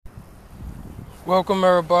Welcome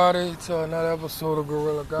everybody to another episode of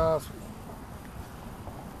Gorilla Gospel.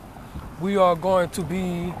 We are going to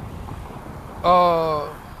be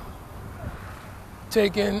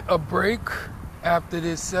taking a break after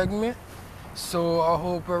this segment, so I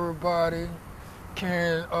hope everybody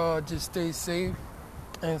can just stay safe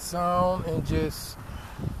and sound and just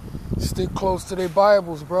stick close to their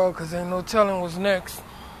Bibles, bro, because ain't no telling what's next.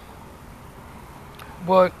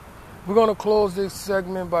 But we're going to close this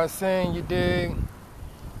segment by saying, you dig,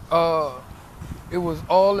 it was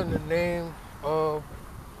all in the name of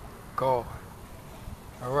God.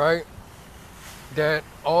 All right? That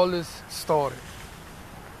all this started.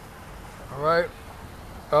 All right?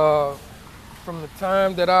 From the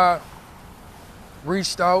time that I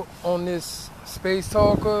reached out on this Space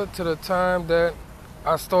Talker to the time that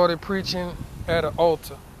I started preaching at an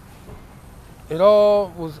altar, it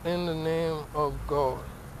all was in the name of God.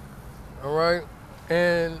 All right?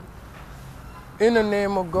 And in the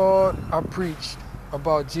name of God, I preached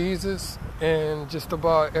about Jesus and just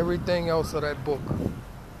about everything else of that book.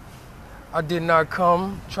 I did not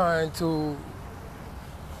come trying to,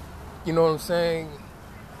 you know what I'm saying,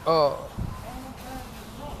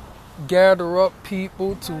 gather up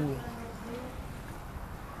people to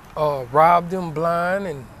rob them blind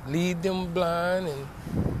and lead them blind, and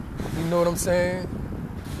you know what I'm saying?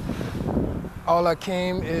 All I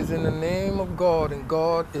came is in the name of God, and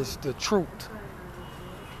God is the truth.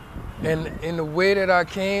 And in the way that I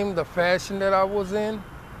came, the fashion that I was in,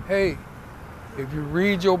 hey, if you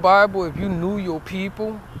read your Bible, if you knew your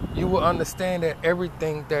people, you will understand that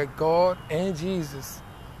everything that God and Jesus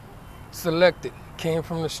selected came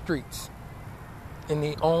from the streets in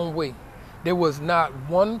their own way. There was not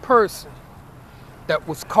one person that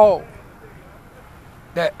was called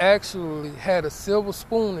that actually had a silver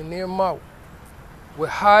spoon in their mouth with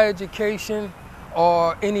high education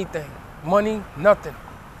or anything, money, nothing.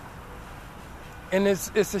 And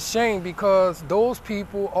it's a shame because those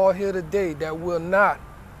people are here today that will not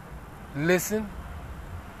listen,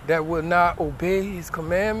 that will not obey his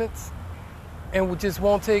commandments, and just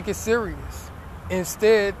won't take it serious.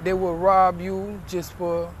 Instead, they will rob you just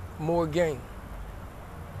for more gain.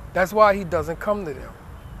 That's why he doesn't come to them.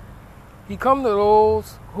 He comes to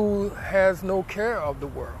those who has no care of the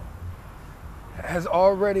world, has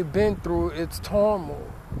already been through its turmoil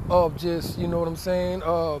of just, you know what I'm saying,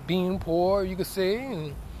 being poor, you could say,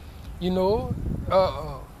 and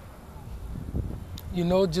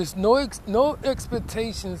just no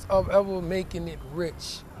expectations of ever making it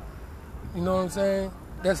rich. You know what I'm saying?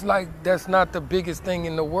 That's not the biggest thing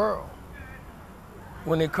in the world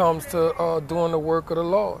when it comes to doing the work of the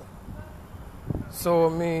Lord. So I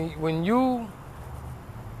mean, when you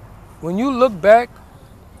look back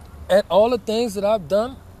at all the things that I've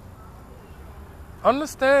done,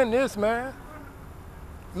 understand this, man.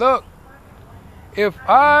 Look, if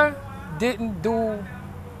I didn't do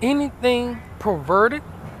anything perverted,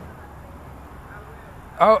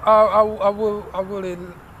 I would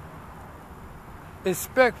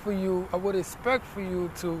expect for you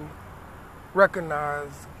to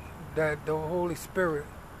recognize that the Holy Spirit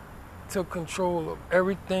took control of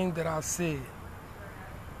everything that I said.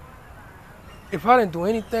 If I didn't do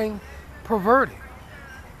anything perverted,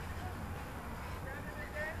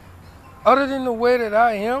 other than the way that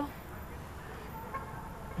I am,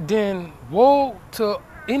 then woe to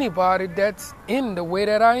anybody that's in the way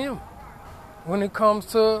that I am when it comes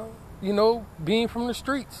to, being from the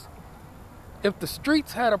streets. If the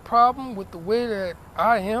streets had a problem with the way that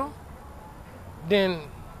I am, then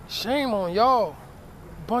shame on y'all,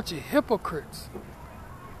 bunch of hypocrites.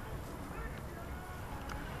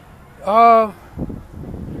 I'm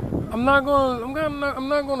not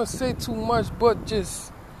gonna say too much, but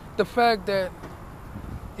just the fact that,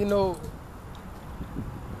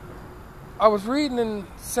 I was reading in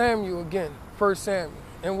Samuel again, 1 Samuel,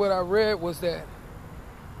 and what I read was that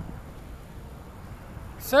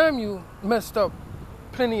Samuel messed up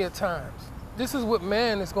plenty of times. This is what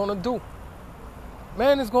man is gonna do.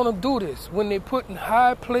 Man is gonna do this when they put in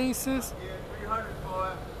high places.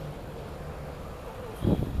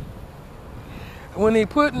 When they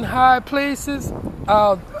put in high places,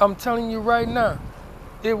 I'm telling you right now,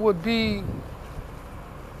 it would be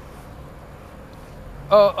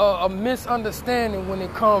a misunderstanding when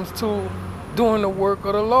it comes to doing the work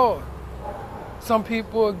of the Lord. Some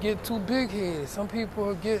people get too big-headed. Some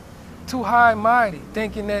people get too high-mighty,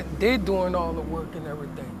 thinking that they're doing all the work and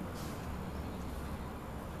everything.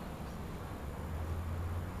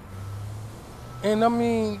 And I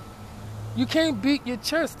mean, you can't beat your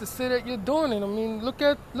chest to say that you're doing it. I mean, look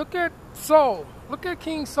at Saul. Look at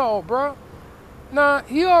King Saul, bro. Now,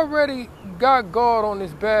 he already got God on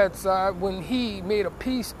his bad side when he made a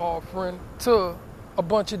peace offering to a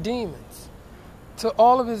bunch of demons, to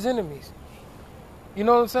all of his enemies. You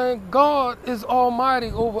know what I'm saying? God is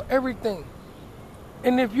almighty over everything.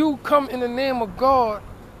 And if you come in the name of God,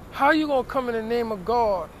 how you going to come in the name of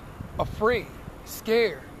God afraid,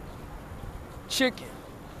 scared, chicken?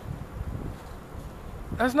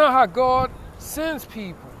 That's not how God sends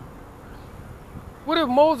people. What if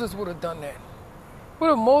Moses would have done that?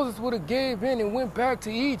 What if Moses would have gave in and went back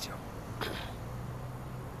to Egypt?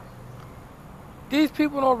 These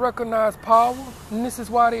people don't recognize power, and this is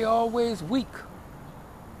why they always weak.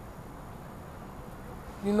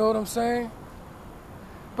 You know what I'm saying?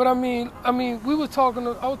 But I mean, I was talking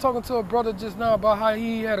to a brother just now about how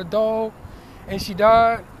he had a dog and she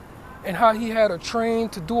died, and how he had her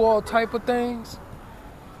trained to do all type of things.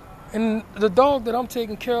 And the dog that I'm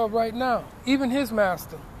taking care of right now, even his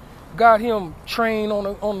master got him trained on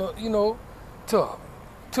the you know,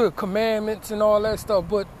 to commandments and all that stuff.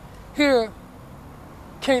 But here,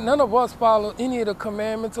 can't none of us follow any of the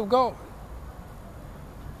commandments of God.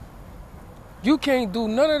 You can't do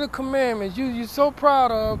none of the commandments. You're so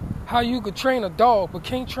proud of how you could train a dog, but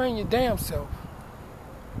can't train your damn self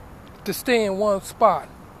to stay in one spot,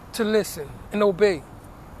 to listen and obey.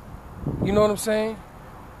 You know what I'm saying?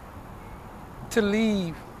 To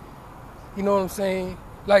leave. You know what I'm saying?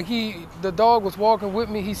 Like the dog was walking with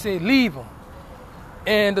me, he said, leave him.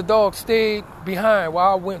 And the dog stayed behind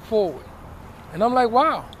while I went forward. And I'm like,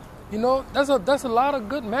 wow, you know, that's a lot of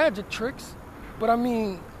good magic tricks. But I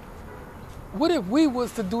mean, what if we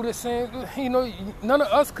was to do the same? You know, none of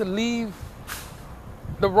us could leave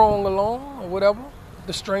the wrong alone or whatever,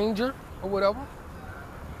 the stranger or whatever.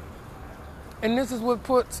 And this is what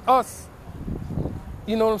puts us,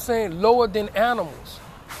 you know what I'm saying, lower than animals.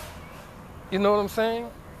 You know what I'm saying?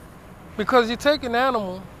 Because you take an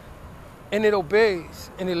animal and it obeys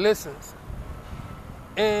and it listens.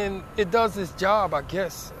 And it does its job, I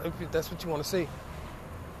guess, if that's what you want to say.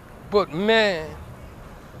 But man,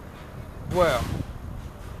 well,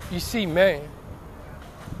 you see man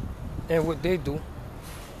and what they do.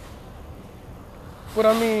 But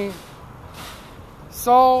I mean,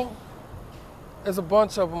 Saul, there's a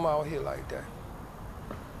bunch of them out here like that.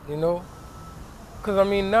 You know? Because I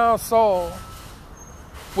mean, now Saul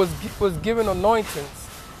was given anointings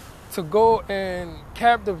to go and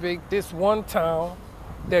captivate this one town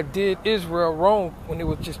that did Israel wrong when they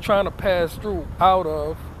was just trying to pass through out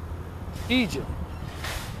of Egypt.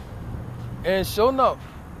 And sure enough,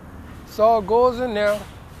 Saul goes in there,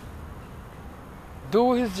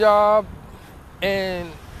 do his job,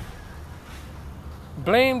 and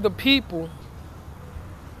blame the people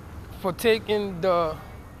for taking the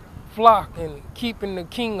flock and keeping the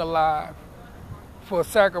king alive for a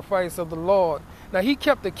sacrifice of the Lord. Now, he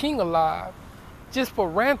kept the king alive just for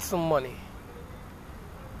ransom money.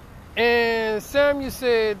 And Samuel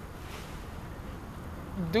said,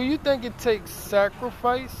 do you think it takes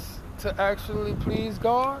sacrifice to actually please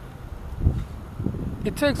God?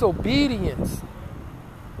 It takes obedience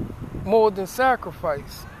more than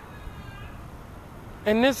sacrifice.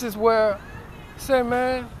 And this is where, say,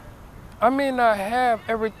 man, I may not have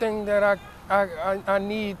everything that I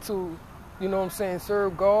need to, you know what I'm saying,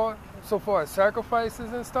 serve God, so far as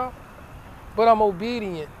sacrifices and stuff, but I'm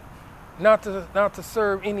obedient not to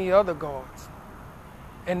serve any other gods.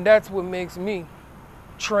 And that's what makes me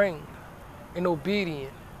trained and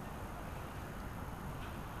obedient.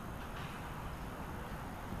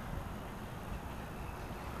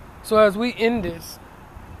 So as we end this,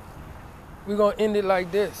 we're going to end it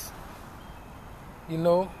like this. You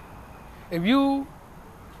know, if you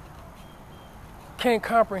can't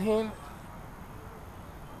comprehend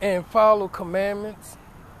and follow commandments,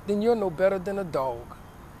 then you're no better than a dog.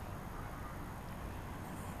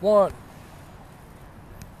 1,